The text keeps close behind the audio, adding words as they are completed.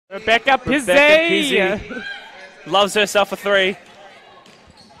Rebecca Pizzey loves herself a three.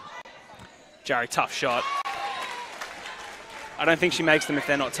 Jarry, tough shot. I don't think she makes them if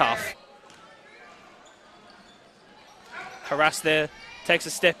they're not tough. Harass there, takes a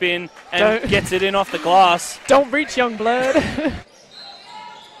step in and gets it in off the glass. Don't reach, young blood.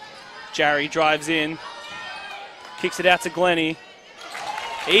 Jarry drives in, kicks it out to Glennie.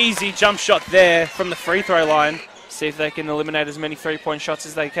 Easy jump shot there from the free throw line. See if they can eliminate as many three-point shots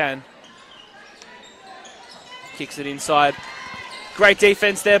as they can. Kicks it inside. Great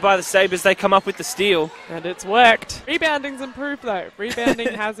defense there by the Sabres. They come up with the steal. And it's worked. Rebounding's improved though.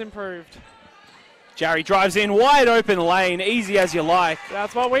 Rebounding has improved. Jarry drives in, wide open lane, easy as you like.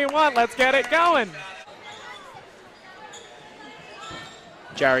 That's what we want. Let's get it going.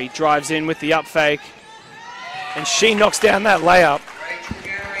 Jarry drives in with the up fake. And she knocks down that layup.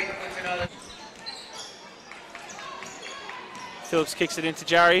 Phillips kicks it into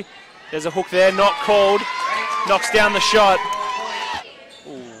Jarry. There's a hook there, not called. Knocks down the shot.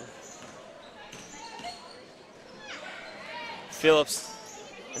 Ooh. Phillips,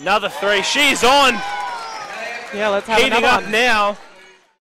 another three. She's on. Yeah, let's have heating another up one. now.